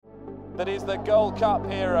that is the Gold Cup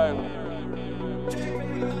hero.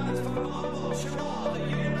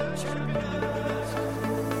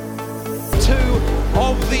 Two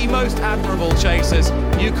of the most admirable chasers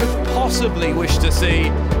you could possibly wish to see.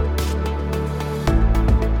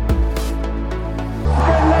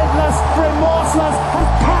 Relentless, remorseless, has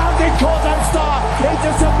pounded Cordan Star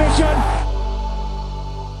into submission.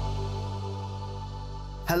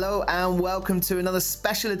 Hello and welcome to another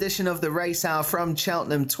special edition of the Race Hour from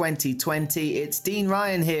Cheltenham 2020. It's Dean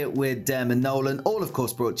Ryan here with Dermot Nolan, all of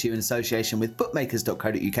course brought to you in association with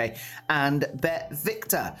bookmakers.co.uk and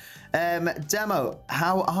BetVictor. Demo,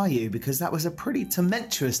 how are you? Because that was a pretty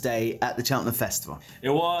tumultuous day at the Cheltenham Festival. It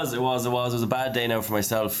was a bad day now for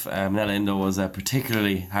myself. Minella Indo was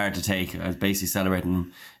particularly hard to take. I was basically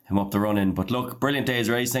celebrating him up the run-in. But look, brilliant day's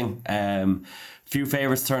racing. Few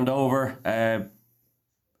favourites turned over.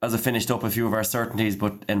 As I finished up a few of our certainties,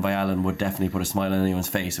 but Envoy Allen would definitely put a smile on anyone's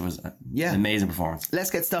face. It was an amazing performance. Let's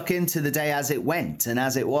get stuck into the day as it went and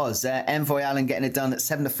as it was. Envoy Allen getting it done at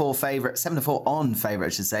 7-4 on favourite, I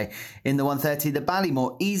should say, in the 130. The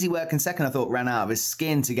Ballymore, easy work in second, I thought, ran out of his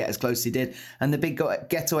skin to get as close as he did. And the big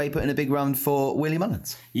getaway put in a big run for Willie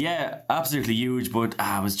Mullins. Yeah, absolutely huge, but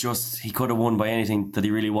he could have won by anything that he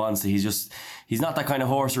really wants. He's not that kind of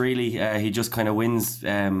horse, really. He just kind of wins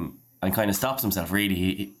and kind of stops himself,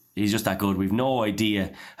 really. He's just that good. We've no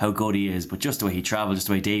idea how good he is, but just the way he travelled, just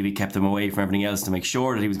the way Davy kept him away from everything else to make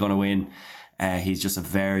sure that he was going to win. He's just a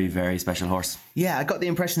very, very special horse. Yeah, I got the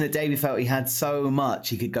impression that Davy felt he had so much.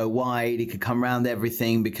 He could go wide, he could come round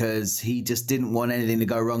everything because he just didn't want anything to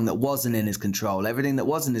go wrong that wasn't in his control. Everything that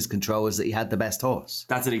was in his control was that he had the best horse.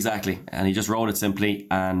 That's it, exactly. And he just rode it simply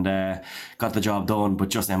and got the job done. But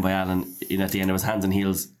just Envoy Allen, at the end of his hands and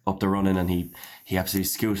heels up the running, and he absolutely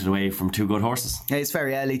scooted away from two good horses. Yeah, it's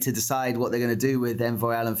very early to decide what they're going to do with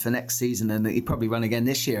Envoy Allen for next season, and he'd probably run again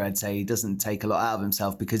this year, I'd say. He doesn't take a lot out of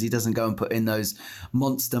himself because he doesn't go and put in those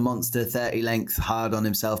monster 30 length hard on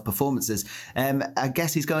himself performances. I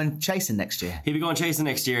guess he's going chasing next year. He'll be going chasing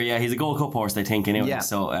next year, yeah. He's a Gold Cup horse, they think, anyway. Yeah.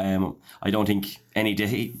 So I don't think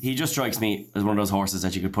he just strikes me as one of those horses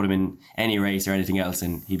that you could put him in any race or anything else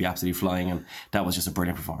and he'd be absolutely flying, and that was just a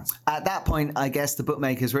brilliant performance. At that point, I guess the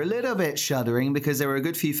bookmakers were a little bit shuddering because there were a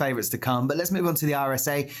good few favourites to come. But let's move on to the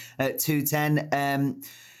RSA at 210.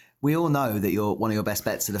 We all know that one of your best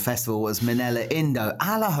bets at the festival was Minella Indo.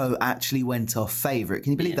 Allaho actually went off favourite.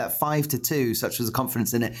 Can you believe that? 5-2, such was the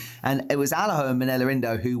confidence in it. And it was Allaho and Minella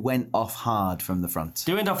Indo who went off hard from the front.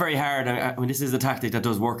 They went off very hard. I mean, this is the tactic that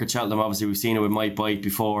does work at Cheltenham. Obviously, we've seen it with Might Bite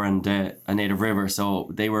before and Native River. So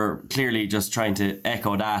they were clearly just trying to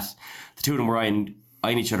echo that. The two of them were eyeing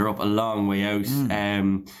each other up a long way out.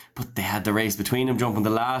 But they had the race between them, jumping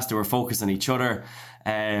the last. They were focused on each other.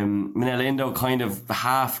 Minella Indo kind of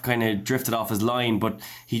drifted off his line, but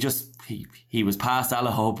he was past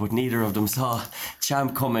Allaho, but neither of them saw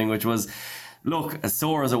Champ coming, which was, look, as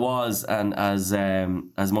sore as it was, and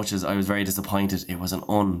as much as I was very disappointed, it was an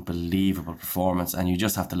unbelievable performance. And you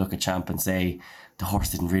just have to look at Champ and say the horse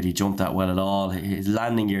didn't really jump that well at all. His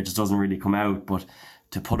landing gear just doesn't really come out, but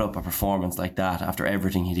to put up a performance like that after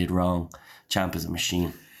everything he did wrong, Champ is a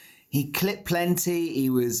machine. He clipped plenty. He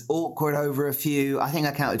was awkward over a few. I think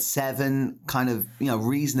I counted 7 kind of,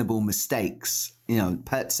 reasonable mistakes.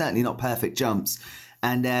 Certainly not perfect jumps.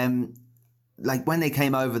 And when they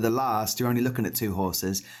came over the last, you're only looking at 2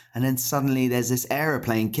 horses. And then suddenly there's this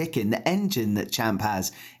aeroplane kicking. The engine that Champ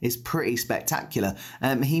has is pretty spectacular.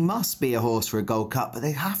 He must be a horse for a Gold Cup, but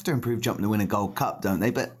they have to improve jumping to win a Gold Cup, don't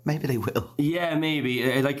they? But maybe they will. Yeah,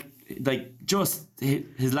 maybe. Just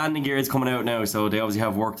his landing gear is coming out now, so they obviously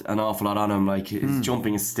have worked an awful lot on him. His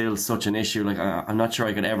jumping is still such an issue. I'm not sure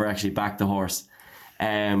I could ever actually back the horse.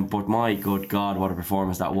 But my good God, what a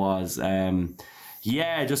performance that was.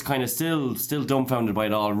 Just kind of still dumbfounded by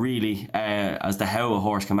it all, really, as to how a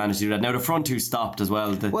horse can manage to do that. Now the front two stopped as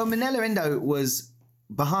well. Well, Minella Indo was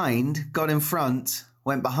behind, got in front,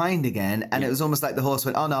 went behind again, and it was almost like the horse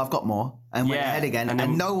went, oh no, I've got more, and went ahead again,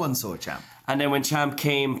 and no one saw Champ. And then when Champ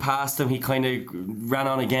came past him, he kind of ran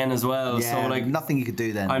on again as well. Yeah, so nothing you could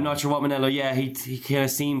do then. I'm not sure what Minella, he kind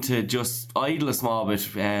of seemed to just idle a small bit,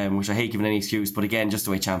 which I hate giving any excuse, but again, just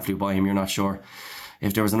the way Champ flew by him, you're not sure.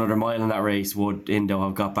 If there was another mile in that race, would Indo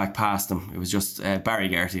have got back past him? It was just Barry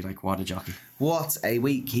Geraghty, what a jockey. What a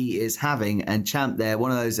week he is having. And Champ there,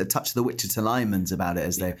 one of those a touch of the Wichita Lions about it,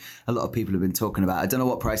 as a lot of people have been talking about. I don't know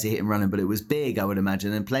what price he hit him running, but it was big, I would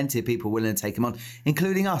imagine, and plenty of people willing to take him on,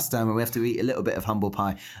 including us, Dermot. We have to eat a little bit of humble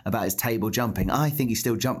pie about his table jumping. I think he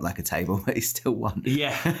still jumped like a table, but he still won.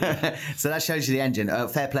 Yeah. So that shows you the engine.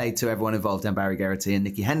 Fair play to everyone involved, and Barry Geraghty and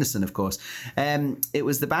Nicky Henderson, of course. It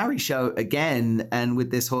was the Barry show again, and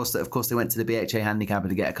with this horse that, of course, they went to the BHA handicapper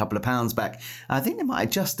to get a couple of pounds back. I think they might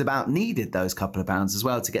have just about needed those couple of pounds as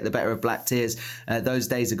well to get the better of Black Tears. Those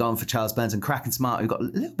days are gone for Charles Burns and Kraken Smart, who got a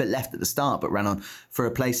little bit left at the start but ran on for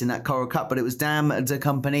a place in that Coral Cup. But it was Dame de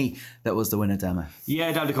Compagnie that was the winner, Damo.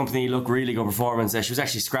 Yeah, Dame de Compagnie looked really good performance. She was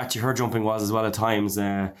actually scratchy. Her jumping was as well at times.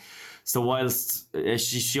 So whilst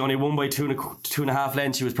she only won by two and a half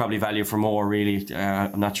lengths, she was probably value for more, really.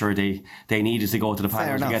 I'm not sure they needed to go to the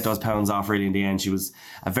final to get those pounds off, really, in the end. She was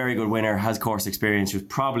a very good winner, has course experience. She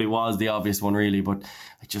probably was the obvious one, really, but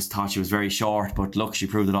I just thought she was very short. But look, she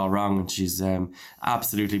proved it all wrong, and she's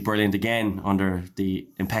absolutely brilliant again under the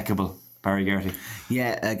impeccable Barry Geraghty.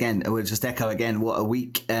 Yeah, again, we'll just echo again what a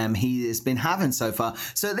week he has been having so far.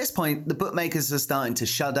 So at this point, the bookmakers are starting to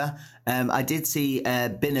shudder. I did see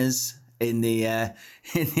Binners in the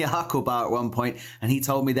Arkle bar at one point, and he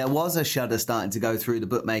told me there was a shudder starting to go through the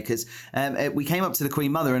bookmakers. We came up to the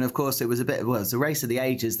Queen Mother, and of course it was it was a race of the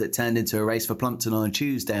ages that turned into a race for Plumpton on a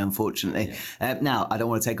Tuesday, unfortunately. Yeah. Now, I don't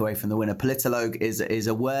want to take away from the winner. Politologue is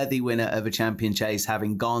a worthy winner of a champion chase,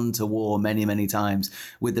 having gone to war many, many times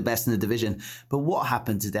with the best in the division. But what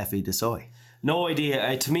happened to Defi de Soy? No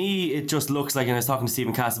idea. To me, it just looks like, and I was talking to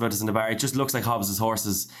Stephen Cass about this in the bar, it just looks like Hobbs'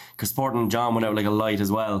 horses, because Sporting John went out like a light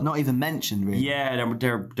as well. Not even mentioned, really. Yeah,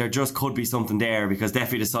 there just could be something there, because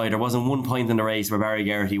Defi de Soy, there wasn't one point in the race where Barry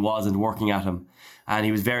Geraghty wasn't working at him, and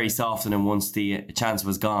he was very soft on him once the chance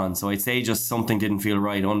was gone. So I'd say just something didn't feel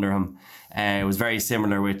right under him. It was very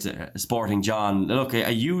similar with Sporting John. Look,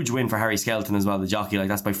 a huge win for Harry Skelton as well, the jockey. Like,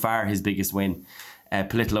 that's by far his biggest win.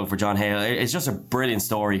 Politologue for John Hale. It's just a brilliant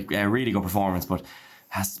story, a really good performance, but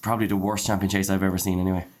has probably the worst champion chase I've ever seen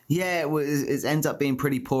anyway. Yeah, it ends up being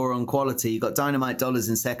pretty poor on quality. You got Dynamite Dollars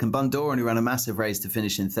in second. Bundoran, who ran a massive race to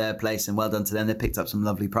finish in third place, and well done to them. They picked up some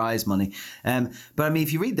lovely prize money. But I mean,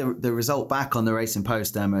 if you read the result back on the Racing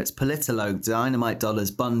Post, it's Politologue, Dynamite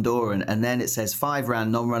Dollars, Bundoran, and then it says 5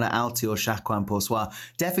 round non-runner Altior, Chacoin, Poursoir.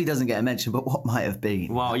 Definitely doesn't get a mention, but what might have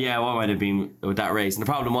been? Well, yeah, what might have been with that race. And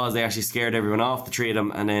the problem was they actually scared everyone off, the 3 of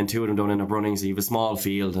them, and then 2 of them don't end up running, so you have a small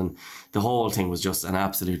field, and the whole thing was just an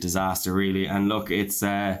absolute disaster, really. And look, it's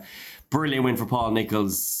brilliant win for Paul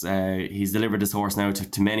Nicholls. He's delivered this horse now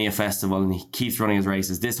to many a festival, and he keeps running his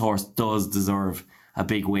races. This horse does deserve a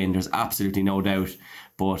big win. There's absolutely no doubt,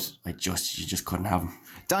 but you just couldn't have him.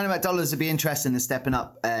 Dynamite Dollars would be interesting in stepping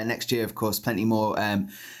up next year, of course. Plenty more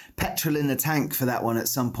petrol in the tank for that one at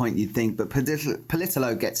some point, you'd think. But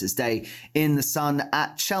Politologue gets its day in the sun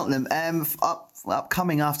at Cheltenham.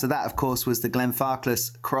 Upcoming after that, of course, was the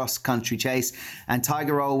Glenfarclas Cross Country Chase, and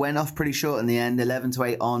Tiger Roll went off pretty short in the end,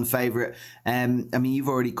 11-8 on favourite. I mean, you've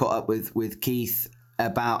already caught up with Keith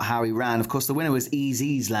about how he ran. Of course, the winner was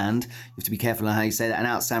Easy's Land. You have to be careful on how you say that. And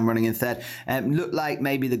out Sam running in third. Looked like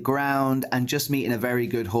maybe the ground and just meeting a very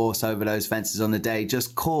good horse over those fences on the day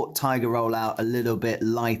just caught Tiger Roll out a little bit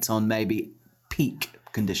light on maybe peak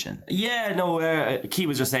condition. Yeah, no, Key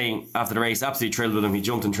was just saying after the race, absolutely thrilled with him. He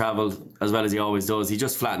jumped and travelled as well as he always does. He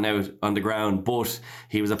just flattened out on the ground, but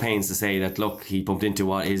he was at pains to say that, look, he bumped into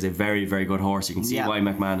what is a very, very good horse. You can see why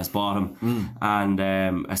McManus bought him. And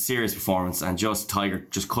a serious performance, and just Tiger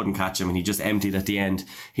just couldn't catch him, and he just emptied at the end.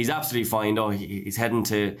 He's absolutely fine though. He's heading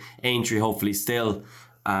to Aintree hopefully still,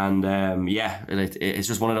 and it's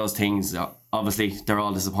just one of those things. Obviously they're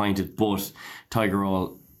all disappointed, but Tiger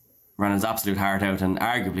Roll ran his absolute heart out, and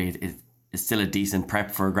arguably it's still a decent prep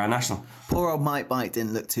for a Grand National. Poor old Mike Bite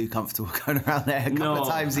didn't look too comfortable going around there. A couple of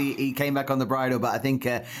times he came back on the bridle, but I think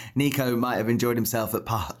Nico might have enjoyed himself at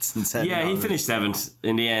parts. And he finished 7th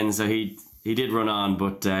in the end, so he did run on,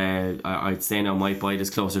 but I'd say now Mike Bite is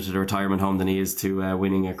closer to the retirement home than he is to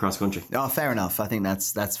winning a cross country. Oh, fair enough. I think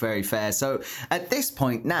that's very fair. So at this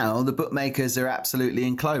point now, the bookmakers are absolutely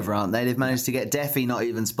in clover, aren't they? They've managed to get Defi not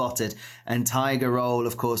even spotted, and Tiger Roll,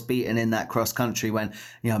 of course, beaten in that cross country when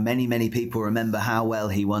many people remember how well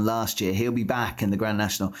he won last year. He'll be back, and the Grand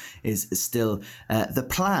National is still the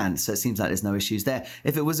plan. So it seems like there's no issues there.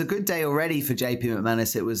 If it was a good day already for JP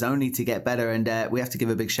McManus, it was only to get better, and we have to give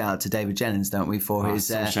a big shout out to David Jenner. Jennings, don't we, for his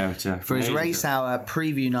race hour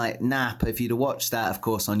preview night nap. If you'd have watched that, of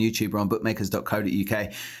course, on YouTube or on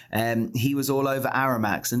bookmakers.co.uk, he was all over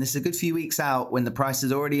Aramax. And this is a good few weeks out when the price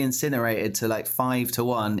is already incinerated to like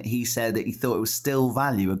 5-1. He said that he thought it was still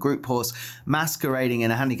value, a group horse masquerading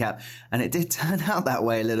in a handicap. And it did turn out that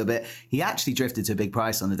way a little bit. He actually drifted to a big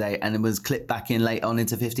price on the day and was clipped back in late on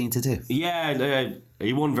into 15-2. Yeah,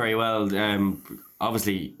 he won very well.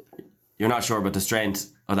 Obviously, you're not sure about the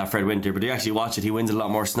strength of that Fred Winter, but you actually watch it, he wins a lot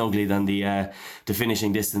more snugly than the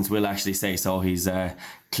finishing distance will actually say. So he's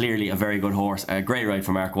clearly a very good horse. A great ride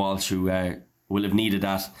for Mark Walsh, who will have needed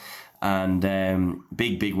that. And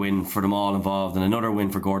big win for them all involved, and another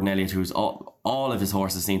win for Gordon Elliott, who's all of his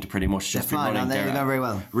horses seem to pretty much just be running there. They're going very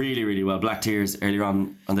well. Really well. Black Tears earlier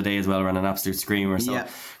on the day as well ran an absolute screamer. So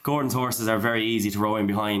Gordon's horses are very easy to row in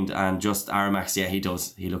behind, and just Aramax, he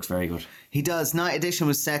does. He looks very good. He does. Night Edition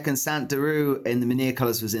was second. Sant Daru in the Meniere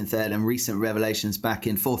colours was in third, and Recent Revelations back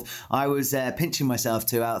in fourth. I was pinching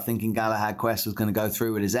myself out thinking Galahad Quest was going to go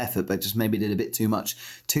through with his effort, but just maybe did a bit too much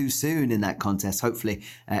too soon in that contest. Hopefully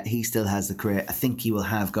he still has the career I think he will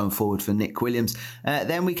have going forward for Nick Williams.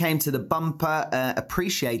 Then we came to the bumper.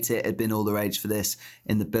 Appreciate It had been all the rage for this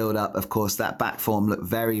in the build-up. Of course, that back form looked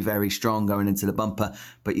very, very strong going into the bumper,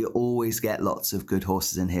 but you always get lots of good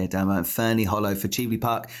horses in here. Damo, Fernie Hollow for Cheveley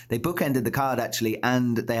Park. They bookended the card actually,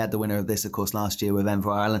 and they had the winner of this, of course, last year with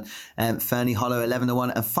Envoi Island. Fernie Hollow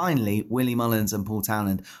 11-1, and finally Willie Mullins and Paul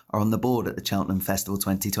Townend are on the board at the Cheltenham Festival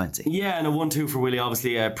 2020. Yeah, and a 1-2 for Willie.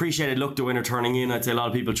 Obviously, Appreciate It looked the winner turning in. I'd say a lot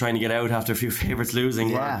of people trying to get out after a few favourites losing.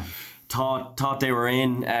 Yeah, thought they were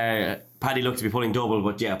in. Paddy looked to be pulling double,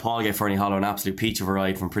 but yeah, Paul gave Fernie Hollow an absolute peach of a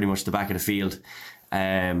ride from pretty much the back of the field.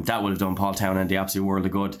 That would have done Paul Townend the absolute world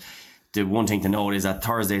of good. The one thing to note is that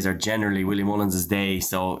Thursdays are generally Willie Mullins' day,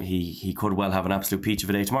 so he could well have an absolute peach of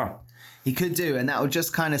a day tomorrow. He could do, and that would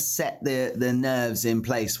just kind of set the nerves in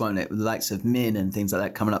place, won't it? With the likes of Min and things like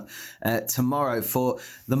that coming up tomorrow for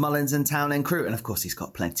the Mullins and Townend crew. And of course, he's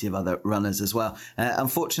got plenty of other runners as well.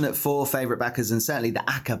 Unfortunate for favourite backers, and certainly the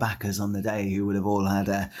ACCA backers on the day, who would have all had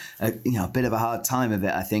a bit of a hard time of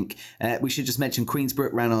it, I think. We should just mention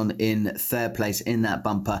Queensbrook ran on in third place in that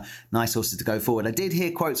bumper. Nice horses to go forward. I did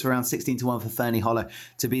hear quotes around 16-1 for Fernie Hollow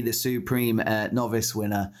to be the supreme novice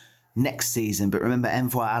winner next season, but remember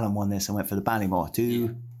Envoi Allen won this and went for the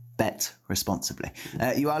Ballymore. Bet responsibly.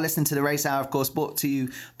 You are listening to the Race Hour, of course, brought to you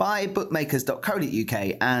by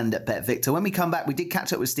bookmakers.co.uk and BetVictor. When we come back, we did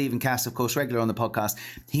catch up with Stephen Cass, of course, regular on the podcast.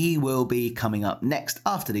 He will be coming up next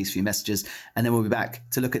after these few messages, and then we'll be back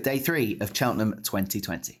to look at day 3 of Cheltenham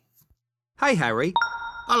 2020. Hey, Harry.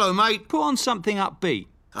 Hello, mate. Put on something upbeat.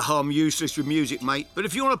 Oh, I'm useless with music, mate. But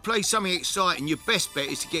if you want to play something exciting, your best bet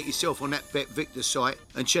is to get yourself on that BetVictor site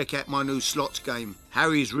and check out my new slots game,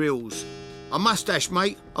 Harry's Reels. I must dash,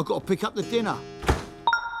 mate. I've got to pick up the dinner.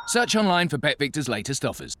 Search online for BetVictor's latest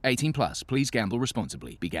offers. 18 plus. Please gamble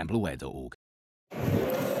responsibly. BeGambleAware.org.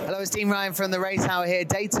 Hello, it's Dean Ryan from the Race Hour here,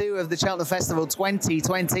 day 2 of the Cheltenham Festival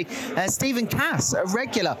 2020. Stephen Cass, a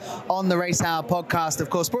regular on the Race Hour podcast, of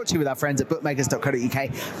course, brought to you with our friends at bookmakers.co.uk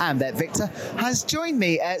and BetVictor, has joined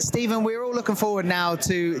me. Stephen, we're all looking forward now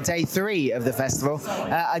to day 3 of the festival.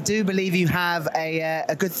 I do believe you have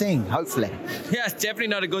a good thing, hopefully. Yeah, it's definitely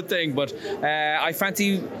not a good thing, but I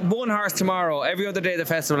fancy one horse tomorrow. Every other day of the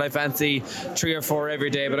festival, I fancy 3 or 4 every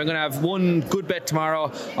day, but I'm going to have one good bet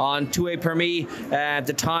tomorrow on 2A Permis.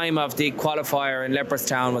 The time of the qualifier in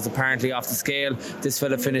Leopardstown was apparently off the scale. This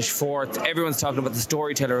fella finished 4th. Everyone's talking about the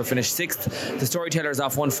Storyteller, who finished 6th. The Storyteller is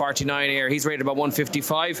off 149 here. He's rated about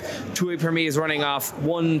 155. 2A Permis is running off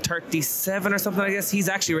 137 or something, I guess. He's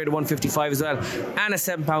actually rated 155 as well. And a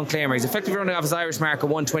 £7 claimer. He's effectively running off his Irish mark at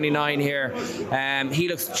 129 here. He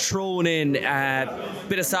looks thrown in.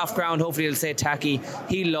 Bit of soft ground. Hopefully he'll stay tacky.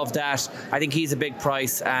 He'll love that. I think he's a big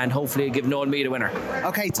price, and hopefully he'll give Noel Mead a winner.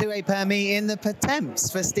 Okay, 2A Permis in the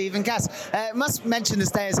Potemps for Stephen Cass. Must mention the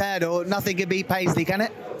Stayers Hurdle. Nothing can beat Paisley, can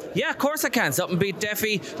it? Yeah, of course I can. Something beat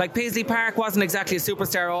Deffy. Like, Paisley Park wasn't exactly a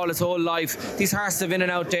superstar all his whole life. These horses have in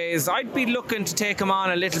and out days. I'd be looking to take him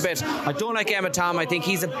on a little bit. I don't like Emma Tom. I think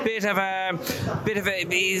he's he's got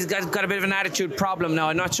a bit of an attitude problem now.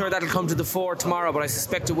 I'm not sure that'll come to the fore tomorrow, but I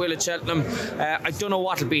suspect it will at Cheltenham. I don't know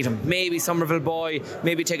what'll beat him. Maybe Somerville Boy.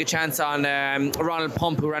 Maybe take a chance on Ronald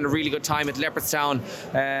Pump, who ran a really good time at Leopardstown.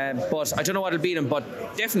 But I don't know what'll beat him.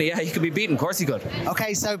 But definitely, yeah, he could be beaten. Of course he could.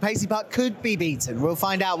 Okay, so Paisley Park could be beaten. We'll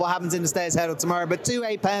find out what happens in the Stayers Hurdle tomorrow, but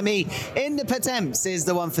 2A Permis in the Potemps is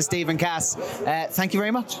the one for Stephen Cass. Thank you very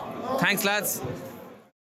much. Thanks, lads.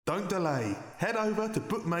 Don't delay. Head over to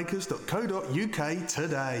bookmakers.co.uk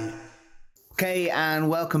today. Okay, and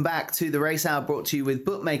welcome back to the Race Hour, brought to you with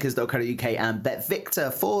bookmakers.co.uk and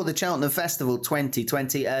BetVictor for the Cheltenham Festival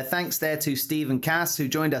 2020. Thanks there to Stephen Cass, who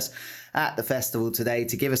joined us at the festival today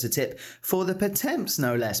to give us a tip for the Pertemps,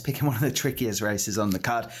 no less, picking one of the trickiest races on the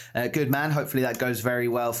card. Good man, hopefully that goes very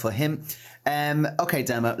well for him. Okay,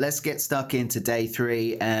 Dermot, let's get stuck into day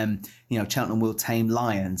 3. Cheltenham will tame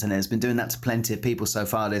lions, and it's been doing that to plenty of people so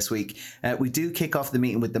far this week. We do kick off the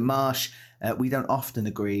meeting with the Marsh. We don't often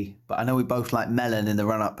agree, but I know we both like Melon in the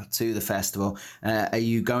run-up to the festival. Are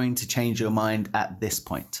you going to change your mind at this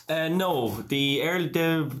point? No, the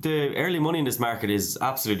early money in this market is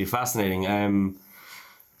absolutely fascinating.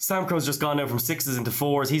 Sam Crow's just gone now from 6s into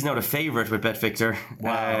 4s. He's now the favourite with BetVictor.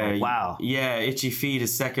 Wow. Yeah, Itchy Feet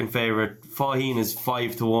is second favourite. Faheen is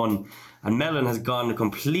 5-1. And Melon has gone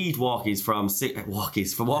complete walkabout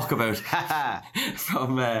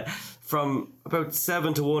from about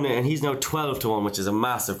 7-1, and he's now 12-1, which is a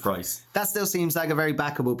massive price. That still seems like a very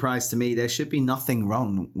backable price to me. There should be nothing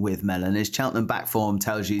wrong with Melon. His Cheltenham back form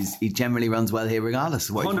tells you he generally runs well here, regardless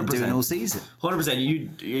of what he's been doing all season.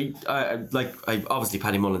 100%. Obviously,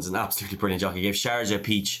 Paddy Mullen's an absolutely brilliant jockey. He gave Sharjah a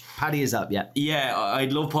peach. Paddy is up, yeah. Yeah,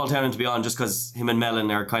 I'd love Paul Townend to be on just because him and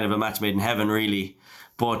Melon are kind of a match made in heaven, really.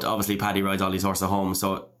 But obviously, Paddy rides all these horses at home,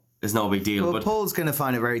 so it's no big deal. Well, but Paul's going to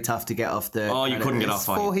find it very tough to get off the... Oh, you couldn't get off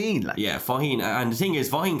Faheen. Faheen. And the thing is,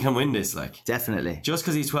 Faheen can win this. Definitely. Just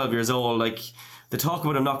because he's 12 years old, the talk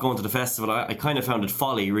about him not going to the festival, I kind of found it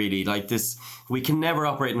folly, really. We can never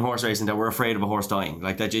operate in horse racing that we're afraid of a horse dying.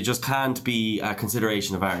 That it just can't be a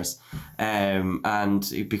consideration of ours. And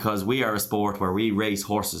because we are a sport where we race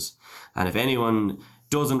horses. And if anyone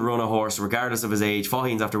doesn't run a horse, regardless of his age,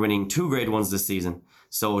 Faheen's after winning 2 Grade 1s this season.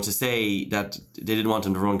 So to say that they didn't want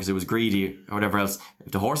him to run because it was greedy or whatever else,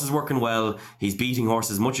 if the horse is working well, he's beating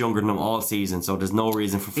horses much younger than him all season, so there's no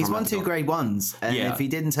reason for He's won 2 Grade 1s, and yeah. If he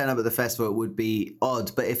didn't turn up at the festival, it would be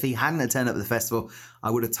odd. But if he hadn't turned up at the festival,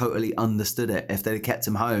 I would have totally understood it if they'd kept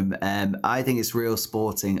him home. I think it's real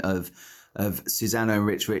sporting of Susano and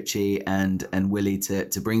Rich Ritchie and Willie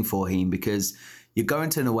to bring Faheen, because you're going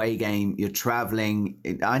to an away game, you're travelling.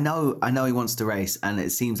 I know he wants to race, and it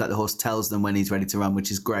seems like the horse tells them when he's ready to run,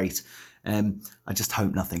 which is great. I just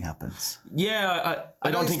hope nothing happens. Yeah,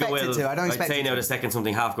 I don't think it will. I don't expect I'd say it now the second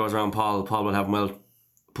something half goes around, Paul will have him well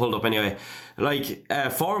pulled up anyway.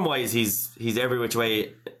 Form-wise, he's every which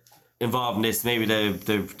way involved in this. Maybe the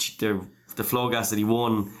Flogas that he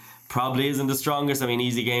won probably isn't the strongest. I mean,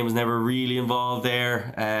 Easy Game was never really involved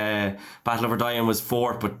there. Battle Over Diane was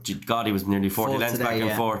 4th, but God, he was nearly 40 lengths back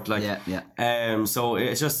and forth. So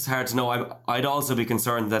it's just hard to know. I'd also be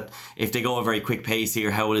concerned that if they go a very quick pace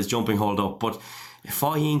here, how will his jumping hold up? But if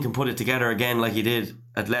Faheen can put it together again like he did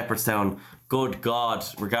at Leopardstown, good God,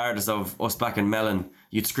 regardless of us back in Melon,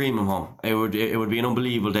 you'd scream him home. It would be an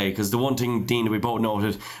unbelievable day, because the one thing, Dean, that we both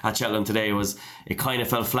noted at Cheltenham today was it kind of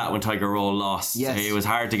fell flat when Tiger Roll lost. Yes. It was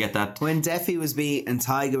hard to get that. When Deffy was beat and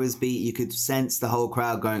Tiger was beat, you could sense the whole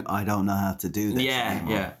crowd going, I don't know how to do this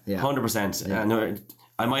anymore. 100%. No,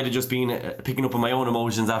 I might have just been picking up on my own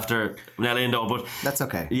emotions after Nell Indo, but that's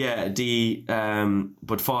okay. Yeah,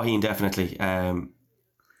 but Faheen definitely.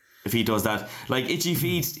 If he does that, Itchy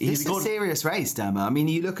Feet, it's a serious race, Dama. I mean,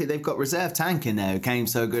 you look at, they've got Reserve Tank in there who came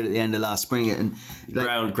so good at the end of last spring, and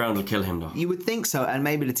ground will kill him though. You would think so, and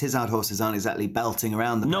maybe the Tizard horses aren't exactly belting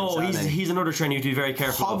around the place. No, he's another trainer you'd be very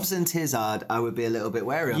careful Hobbs and Tizard, I would be a little bit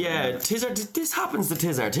wary of. Yeah, Tizard. This happens to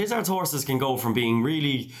Tizard. Tizard's horses can go from being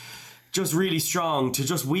really strong to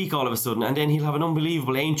just weak all of a sudden, and then he'll have an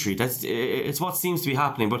unbelievable entry. It's what seems to be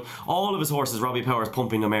happening. But all of his horses, Robbie Power's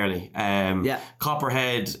pumping them early.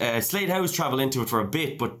 Copperhead, Slade House travel into it for a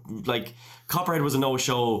bit, but Copperhead was a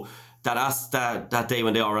no-show. That day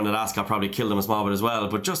when they all ran at Ascot probably killed them a small bit as well.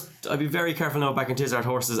 But I'd be very careful now backing Tizard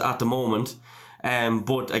horses at the moment.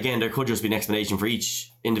 But again, there could just be an explanation for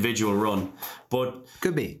each individual run. But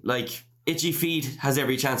could be Itchy Feet has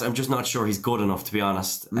every chance. I'm just not sure he's good enough, to be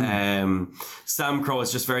honest. Sam Crow,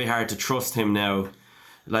 it's just very hard to trust him now.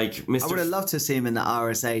 I would have loved to see him in the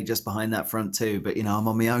RSA just behind that front too, but I'm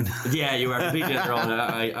on my own. Yeah, you are completely on your own.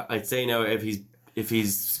 I'd say now if he's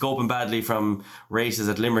scoping badly from races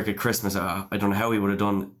at Limerick at Christmas, I don't know how he would have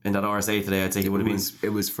done in that RSA today. I'd say he would have been.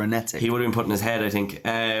 It was frenetic. He would have been putting his head, I think.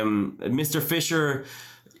 Mr. Fisher,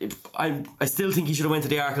 I still think he should have went to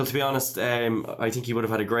the Arkle, to be honest. I think he would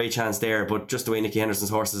have had a great chance there, but just the way Nicky Henderson's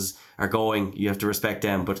horses are going, you have to respect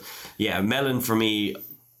them. But yeah, Melon for me,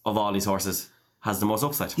 of all these horses, has the most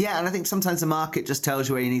upside. Yeah, and I think sometimes the market just tells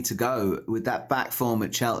you where you need to go with that back form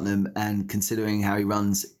at Cheltenham, and considering how he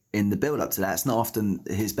runs in the build up to that, it's not often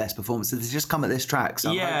his best performances. They just come at this track, so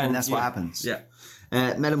I'm hoping that's what happens. Yeah.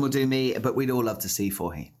 Mellon will do me, but we'd all love to see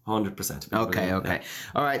Forheen. 100%. Okay. Yeah.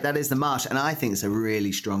 All right, that is the Marsh, and I think it's a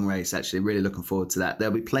really strong race. Actually, really looking forward to that.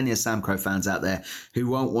 There'll be plenty of Sam Crow fans out there who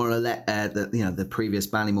won't want to let the previous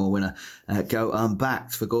Ballymore winner go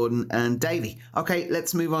unbacked for Gordon and Davey. Okay,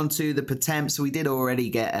 let's move on to the Potemps. So we did already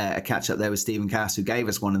get a catch up there with Stephen Cass, who gave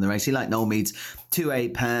us one in the race. He liked Noel Meads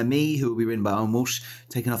 2A per me, who will be ridden by Owen Walsh,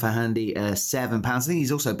 taking off a handy £7. I think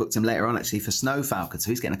he's also booked him later on actually for Snow Falcon, so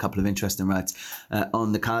he's getting a couple of interesting rides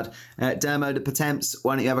on the card. Dermo, the Potemps,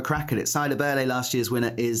 why don't you have a crack at it? Cider Burley, last year's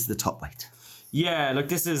winner, is the top weight. Yeah, look,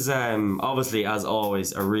 this is obviously, as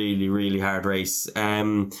always, a really, really hard race.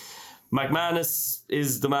 McManus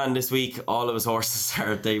is the man this week. All of his horses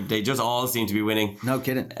they just all seem to be winning. No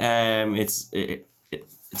kidding.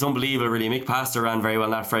 It's unbelievable, really. Mick Pastor ran very well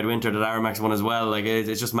in that. Fred Winter, that Aramax won as well. Like,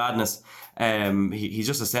 it's just madness. He's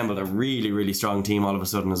just assembled a really, really strong team all of a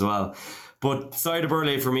sudden as well. But Cider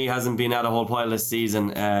Burley for me hasn't been at a whole pile this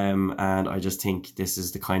season, and I just think this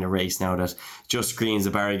is the kind of race now that just screams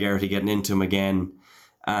of Barry Geraghty getting into him again.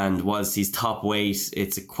 And whilst he's top weight,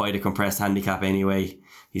 it's quite a compressed handicap anyway.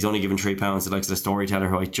 He's only given £3 to the likes of the Storyteller,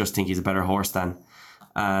 who I just think he's a better horse than.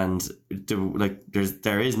 And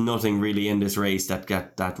there is nothing really in this race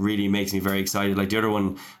that really makes me very excited. Like the other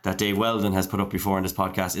one that Dave Weldon has put up before in this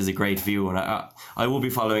podcast is A Great View, and I will be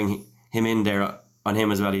following him in there on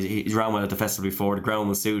him as well. He's ran well at the festival before. The ground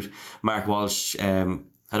will suit. Mark Walsh had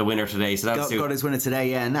a winner today, so that's got his winner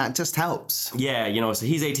today, yeah, and that just helps. Yeah, so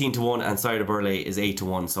he's 18-1 and Cider Burley is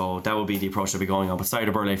 8-1, so that will be the approach I'll be going on. But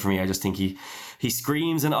Cider Burley for me, I just think he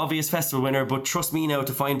screams an obvious festival winner, but trust me now,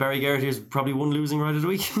 to find Barry Geraghty is probably one losing ride of the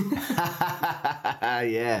week.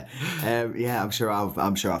 Yeah, I'm sure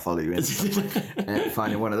I'll follow you in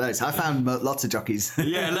finding one of those. I found lots of jockeys.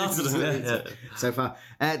 Yeah, lots of them. Yeah. So far.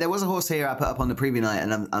 There was a horse here I put up on the preview night,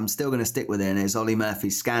 and I'm still going to stick with it, and it's Ollie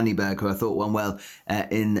Murphy's Scandyberg, who I thought won well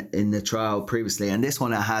in the trial previously, and this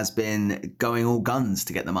one has been going all guns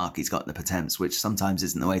to get the mark he's got in the Potemps, which sometimes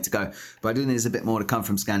isn't the way to go. But I do think there's a bit more to come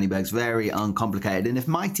from Scandyberg's. Very uncomplicated, and if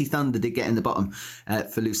Mighty Thunder did get in the bottom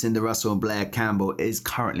for Lucinda Russell and Blair Campbell, is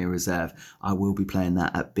currently a reserve, I will be playing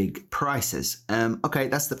that at big prices. Okay,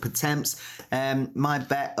 that's the Potemps. My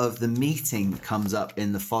bet of the meeting comes up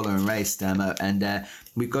in the following race, Dermo, and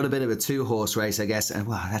we've got a bit of a two-horse race, I guess. And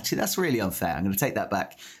well, actually, that's really unfair. I'm going to take that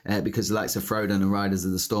back because the likes of Frodon and Riders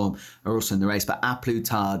of the Storm are also in the race. But A Plus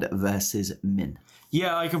Tard versus Min.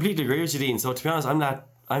 Yeah, I completely agree with you, Dean. So to be honest,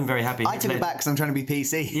 I'm very happy. I took it back because I'm trying to be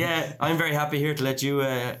PC. Yeah, I'm very happy here to let you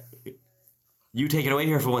take it away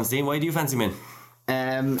here for once, Dean. Why do you fancy Min?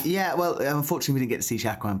 Well, unfortunately we didn't get to see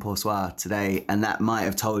Chacun Pour Soi today, and that might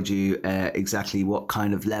have told you exactly what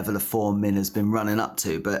kind of level of form Min has been running up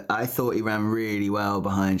to, but I thought he ran really well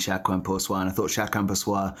behind Chacun Pour Soi, and I thought Chacun Pour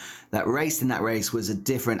Soi, that race was a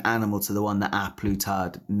different animal to the one that A Plus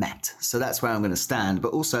Tard met, so that's where I'm going to stand.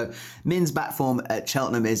 But also, Min's back form at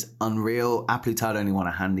Cheltenham is unreal. A Plus Tard only won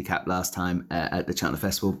a handicap last time at the Cheltenham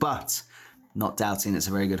Festival, but not doubting it's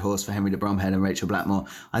a very good horse for Henry de Bromhead and Rachel Blackmore.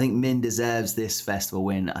 I think Min deserves this festival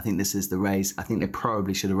win. I think this is the race. I think they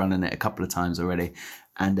probably should have run in it a couple of times already.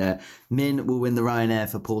 And Min will win the Ryanair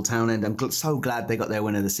for Paul Townend. I'm so glad they got their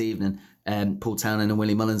winner this evening, Paul Townend and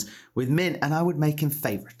Willie Mullins, with Min, and I would make him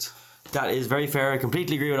favourite. That is very fair. I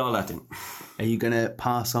completely agree with all that, Tim. Are you going to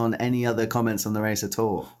pass on any other comments on the race at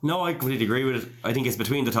all? No, I completely agree with it. I think it's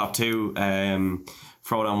between the top two.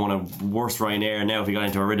 Frodon won a worse Ryanair. Now if he got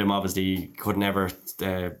into a rhythm, obviously you could never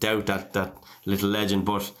doubt that little legend,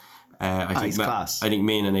 but I think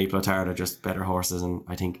Min and A Plus Tard are just better horses, and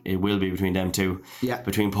I think it will be between them two. Yeah.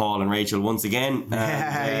 Between Paul and Rachel once again.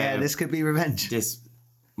 This could be revenge. This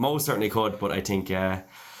most certainly could, but I think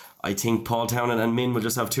Paul Townend and Min will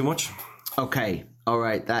just have too much. Okay, all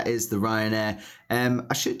right, that is the Ryanair.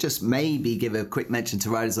 I should just maybe give a quick mention to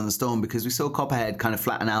Riders on the Storm, because we saw Copperhead kind of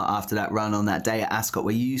flatten out after that run on that day at Ascot,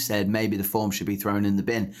 where you said maybe the form should be thrown in the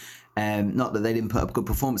bin. Not that they didn't put up good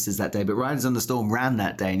performances that day, but Riders on the Storm ran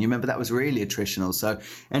that day, and you remember that was really attritional. So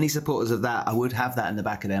any supporters of that, I would have that in the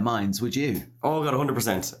back of their minds. Would you? Oh, God,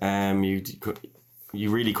 100%.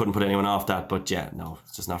 You really couldn't put anyone off that, but yeah, no,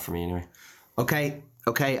 it's just not for me anyway.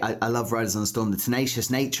 Okay, I love Riders on the Storm. The tenacious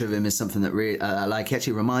nature of him is something that really,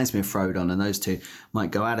 actually reminds me of Frodon, and those two might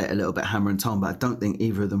go at it a little bit, Hammer and Tom, but I don't think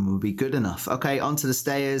either of them will be good enough. Okay, on to the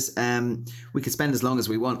stayers. We could spend as long as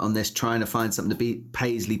we want on this trying to find something to beat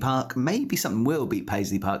Paisley Park. Maybe something will beat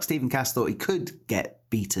Paisley Park. Stephen Cass thought he could get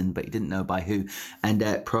beaten, but he didn't know by who, and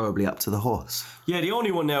probably up to the horse. Yeah, the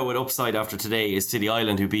only one now with upside after today is City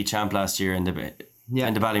Island, who beat Champ last year in the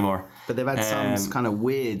and the Ballymore. But they've had some kind of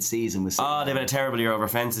weird season with. They've had a terrible year over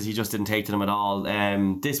fences. He just didn't take to them at all.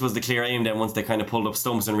 This was the clear aim then once they kind of pulled up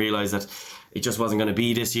stumps and realised that it just wasn't going to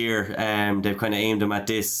be this year. They've kind of aimed him at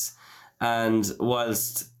this. And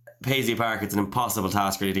whilst Paisley Park, it's an impossible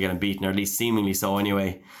task really to get him beaten, or at least seemingly so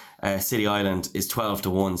anyway. City Island is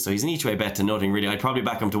 12-1, so he's an each way bet to nothing really. I'd probably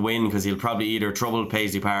back him to win because he'll probably either trouble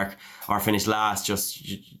Paisley Park or finish last, just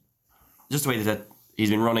the way that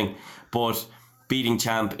he's been running. But beating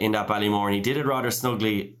Champ in that Ballymore, and he did it rather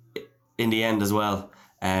snugly in the end as well.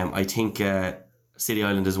 I think City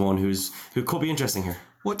Island is one who could be interesting here.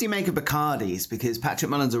 What do you make of Bacardi's? Because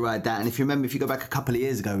Patrick Mullins will ride that, and if you remember, if you go back a couple of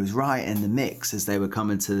years ago, he was right in the mix as they were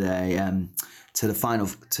coming to the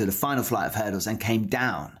final flight of hurdles and came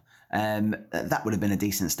down. That would have been a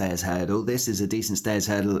decent stayers hurdle. This is a decent stayers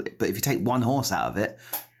hurdle, but if you take one horse out of it,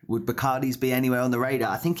 would Bacardi's be anywhere on the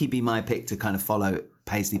radar? I think he'd be my pick to kind of follow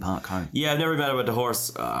Paisley Park home. Yeah, I've never met about the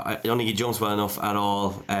horse. I don't think he jumps well enough at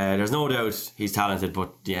all. There's no doubt he's talented,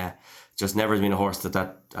 but yeah, just never has been a horse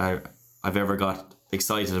that I've ever got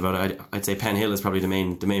excited about. I'd say Penn Hill is probably the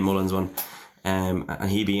main Mullins one, and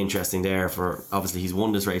he'd be interesting there. For obviously he's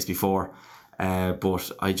won this race before.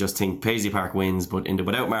 But I just think Paisley Park wins, but in the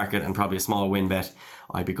without market and probably a small win bet,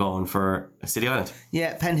 I'd be going for City Island.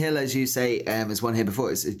 Yeah, Penn Hill, as you say, has won here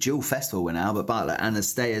before. It's a dual festival winner, Albert Bartlett and the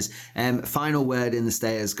Stayers. Final word in the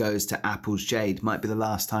Stayers goes to Apples Jade. Might be the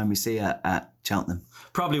last time we see her at Cheltenham.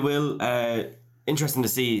 Probably will. Interesting to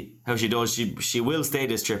see how she does. She will stay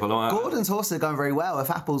this trip. Gordon's horses are going very well.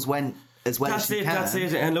 If Apples went as well as she can. That's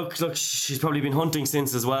it. And look, she's probably been hunting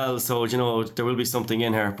since as well, so there will be something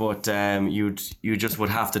in her. But you just would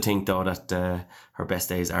have to think though that her best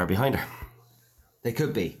days are behind her. They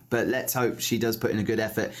could be, but let's hope she does put in a good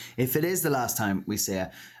effort if it is the last time we see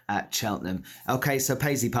her at Cheltenham. Okay, so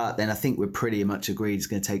Paisley Park then, I think we're pretty much agreed, is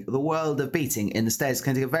going to take the world of beating in the Stayers.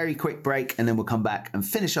 Going to take a very quick break and then we'll come back and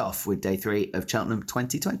finish off with day 3 of Cheltenham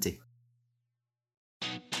 2020.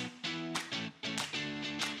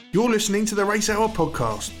 You're listening to the Race Hour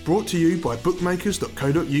podcast, brought to you by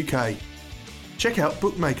bookmakers.co.uk. Check out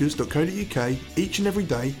bookmakers.co.uk each and every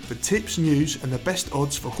day for tips, news and the best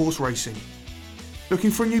odds for horse racing.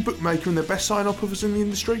 Looking for a new bookmaker and the best sign-up offers in the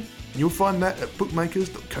industry? You'll find that at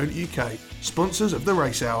bookmakers.co.uk, sponsors of the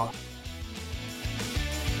Race Hour.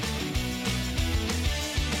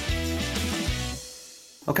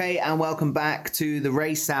 Okay, and welcome back to the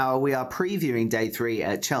Race Hour. We are previewing day 3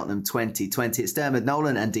 at Cheltenham 2020. It's Dermot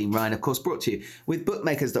Nolan and Dean Ryan, of course, brought to you with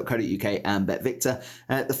bookmakers.co.uk and BetVictor.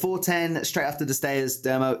 The 4:10, straight after the Stayers,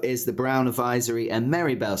 Dermo, is the Brown Advisory and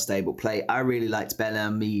Merrybell stable play. I really liked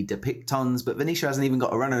Bellamy de Pictons, but Venetia hasn't even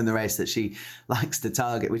got a runner in the race that she likes to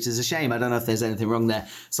target, which is a shame. I don't know if there's anything wrong there.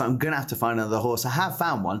 So I'm going to have to find another horse. I have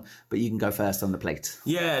found one, but you can go first on the plate.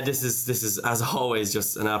 Yeah, this is as always,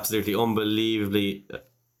 just an absolutely unbelievably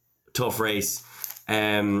tough race.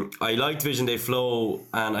 I liked Vision Day Flow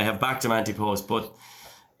and I have backed him anti-post, but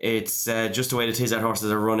it's just the way the Tizard horses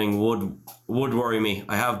are running would worry me.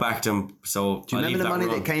 I have backed him, so do you remember the money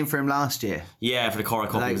that came for him last year? Yeah, for the Cora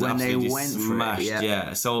Cup, like he was when absolutely they went smashed. for it,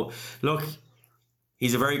 yeah. So look,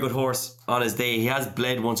 he's a very good horse on his day. He has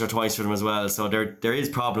bled once or twice for them as well, so there is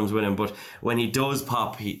problems with him. But when he does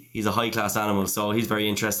pop, he's a high class animal, so he's very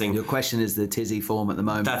interesting. Your question is the Tizzy form at the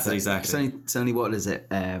moment. That's it, exactly. It's only what is it?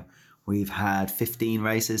 We've had 15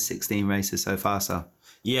 races, 16 races so far. So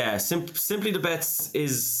yeah, simply the bets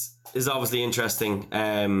is obviously interesting.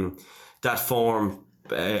 That form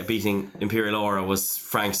beating Imperial Aura was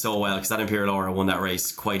franked so well, because that Imperial Aura won that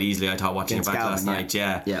race quite easily, I thought, watching it back last night.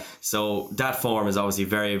 Yeah. So that form is obviously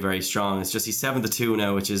very, very strong. It's just he's 7-2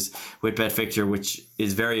 now, which is with BetVictor, which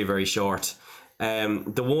is very, very short.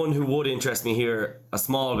 The one who would interest me here a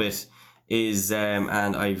small bit is,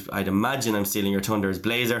 and I'd imagine I'm stealing your thunder, is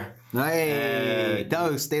Blazer. Hey,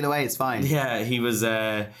 no, steal away, it's fine. Yeah, he was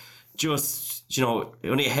just,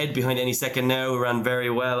 only a head behind any second now, ran very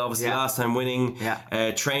well, obviously last time winning.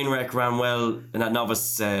 Trainwreck ran well in that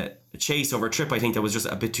novice chase over a trip, I think that was just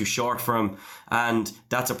a bit too short for him, and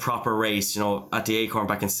that's a proper race, at the Acorn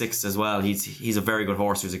back in 6th as well. He's a very good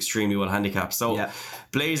horse who's extremely well handicapped. So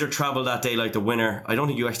Blazer travelled that day like the winner. I don't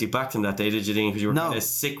think you actually backed him that day, did you, Dean? Because you were kind of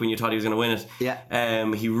sick when you thought he was going to win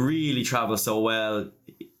it. He really travelled so well,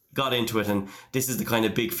 got into it, and this is the kind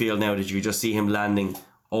of big field now that you just see him landing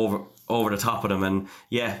over over the top of them, and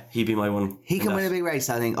yeah, he'd be my one. He can win a big race,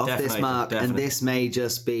 I think, off this mark, and this may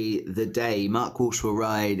just be the day. Mark Walsh will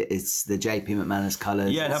ride. It's the JP McManus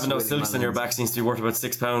colours. Yeah, and having those silks on your back seems to be worth about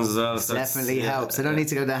 £6 as well. So definitely helps. I don't need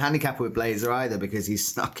to go to handicapper with Blazer either, because he's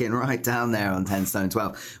snuck in right down there on 10 stone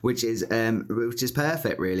 12, which is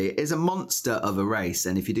perfect, really. It is a monster of a race,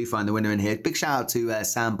 and if you do find the winner in here, big shout out to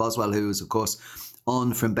Sam Boswell, who was, of course,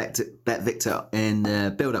 on from Bet Victor in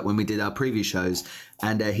the build-up when we did our preview shows,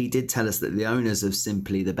 and he did tell us that the owners of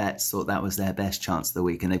Simply the Bets thought that was their best chance of the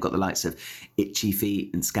week, and they've got the likes of Itchy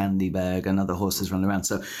Feet and Scandyberg and other horses running around,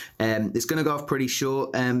 so it's going to go off pretty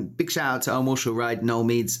short. Big shout out to Owen Walsh ride Noel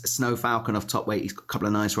Meads Snow Falcon off top weight. He's got a couple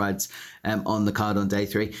of nice rides on the card on day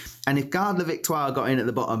 3, and if Garde La Victoire got in at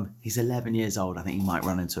the bottom, he's 11 years old. I think he might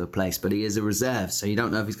run into a place, but he is a reserve, so you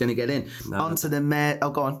don't know if he's going to get in. Onto the mare.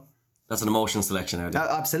 Oh, go on. That's an emotion selection out there.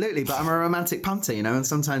 Absolutely, but I'm a romantic punter, and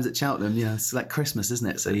sometimes at Cheltenham, it's like Christmas, isn't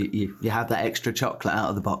it? So you have that extra chocolate out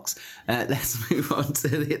of the box. Let's move on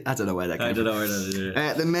to I don't know where that came from. I don't know where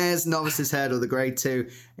that is. The Mares Novices Hurdle, the Grade 2.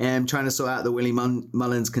 Trying to sort out the Willie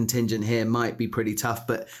Mullins contingent here might be pretty tough,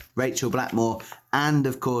 but Rachel Blackmore and,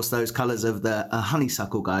 of course, those colours of the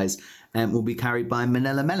Honeysuckle guys will be carried by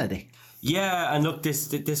Manila Melody. Yeah, and look,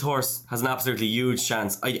 this horse has an absolutely huge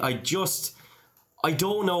chance. I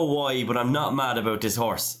don't know why, but I'm not mad about this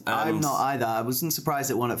horse. I'm not either. I wasn't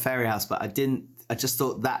surprised it won at Fairyhouse, but I just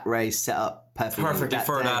thought that race set up perfectly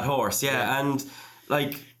for that horse. Yeah, and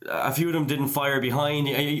like a few of them didn't fire behind.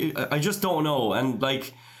 I just don't know, and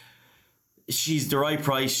like she's the right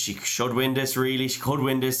price. She should win this. Really, she could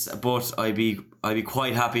win this, but I'd be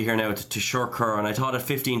quite happy here now to shirk her. And I thought at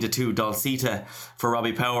 15-2 Dulcita for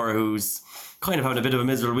Robbie Power, who's kind of having a bit of a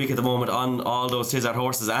miserable week at the moment on all those Tizard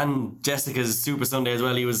horses, and Jessica's Super Sunday as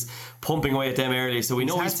well. He was pumping away at them early, so we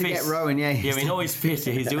know he's fit. He's had to get rowing, yeah, we know he's fit.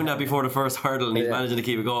 He's doing that before the first hurdle, and he's managing to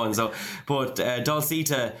keep it going. So, but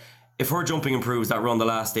Dulcita, if her jumping improves, that run the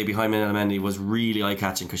last day behind Manila Melody was really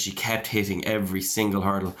eye-catching, because she kept hitting every single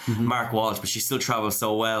hurdle. Mark Walsh, but she still travels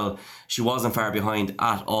so well. She wasn't far behind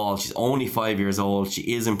at all. She's only 5 years old.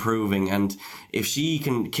 She is improving, and if she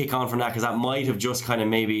can kick on from that, because that might have just kind of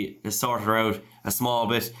maybe sorted her out a small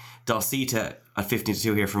bit, Dulcita at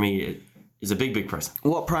 15-2 here for me is a big price.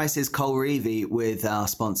 What price is Cole Reevy with our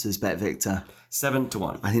sponsors Bet Victor?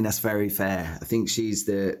 7-1. I think that's very fair. I think she's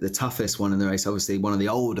the toughest one in the race. Obviously, one of the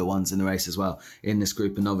older ones in the race as well in this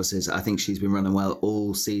group of novices. I think she's been running well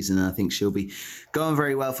all season, and I think she'll be going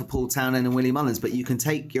very well for Paul Townend and Willie Mullins. But you can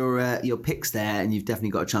take your picks there, and you've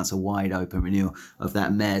definitely got a chance of wide open renewal of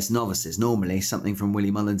that Mares Novices. Normally, something from Willie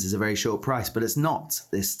Mullins is a very short price, but it's not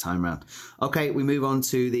this time round. Okay, we move on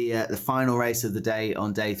to the final race of the day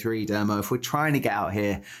on day 3, Dermo. If we're trying to get out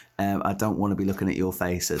here, I don't want to be looking at your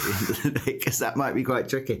face at the end of the day, because that might be quite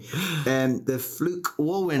tricky. The Fluke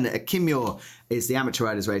Walwyn Kim Muir is the amateur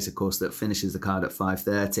riders race, of course, that finishes the card at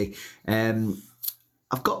 5:30.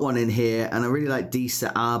 I've got one in here, and I really like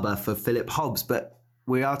Disa Arba for Philip Hobbs, but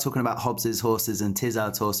we are talking about Hobbs's horses and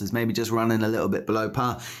Tizard's horses, maybe just running a little bit below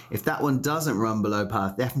par. If that one doesn't run below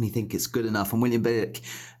par, I definitely think it's good enough. And William Billick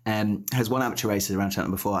has won amateur races around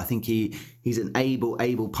Cheltenham before. I think he's an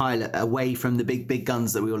able pilot away from the big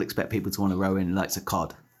guns that we all expect people to want to row in, like a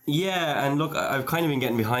Cod. Yeah, and look, I've kind of been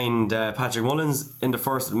getting behind Patrick Mullins in the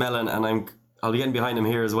first Mellon, and I'll be getting behind him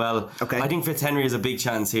here as well. Okay. I think Fitzhenry is a big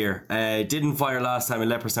chance here. Didn't fire last time in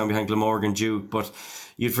Leopardstown behind Glamorgan Duke, but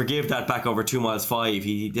you'd forgive that back over 2 miles 5.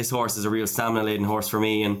 This horse is a real stamina-laden horse for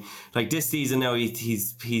me, and like this season now,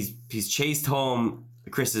 he's chased home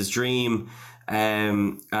Chris's Dream,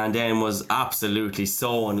 and then was absolutely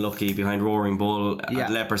so unlucky behind Roaring Bull at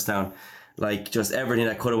Leopardstown. Like, just everything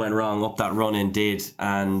that could have went wrong up that run-in did,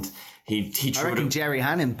 and he I reckon Jerry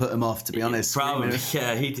Hannon put him off, to be honest. Probably,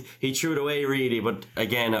 yeah. He threw it away, really, but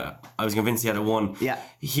again, I was convinced he had a one. Yeah.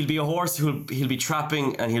 He'll be a horse he'll be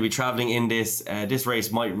trapping, and he'll be travelling in this. This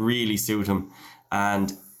race might really suit him,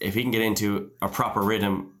 and if he can get into a proper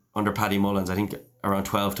rhythm under Paddy Mullins, I think around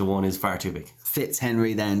 12-1 is far too big.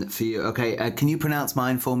 Fitzhenry then for you. Okay, can you pronounce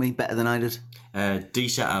mine for me better than I did?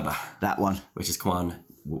 Disha Abba. That one. Which is, come on,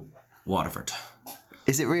 Waterford.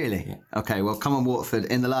 Is it really? Yeah. Okay, well, come on, Waterford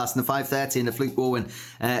in the 5:30 in the Fluke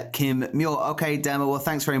Walwyn Kim Muir. Okay, Demo, well,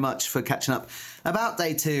 thanks very much for catching up about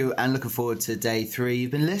day 2 and looking forward to day 3. You've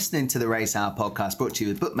been listening to the Race Hour podcast, brought to you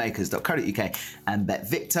with bookmakers.co.uk and Bet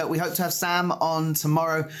Victor. We hope to have Sam on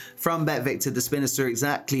tomorrow from Bet Victor to spin us through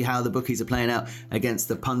exactly how the bookies are playing out against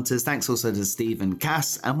the punters. Thanks also to Stephen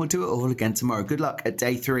Cass, and we'll do it all again tomorrow. Good luck at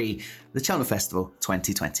day 3, the Cheltenham Festival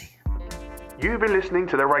 2020. You've been listening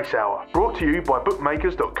to The Race Hour, brought to you by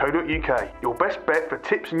bookmakers.co.uk, your best bet for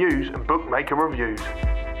tips, news and bookmaker reviews.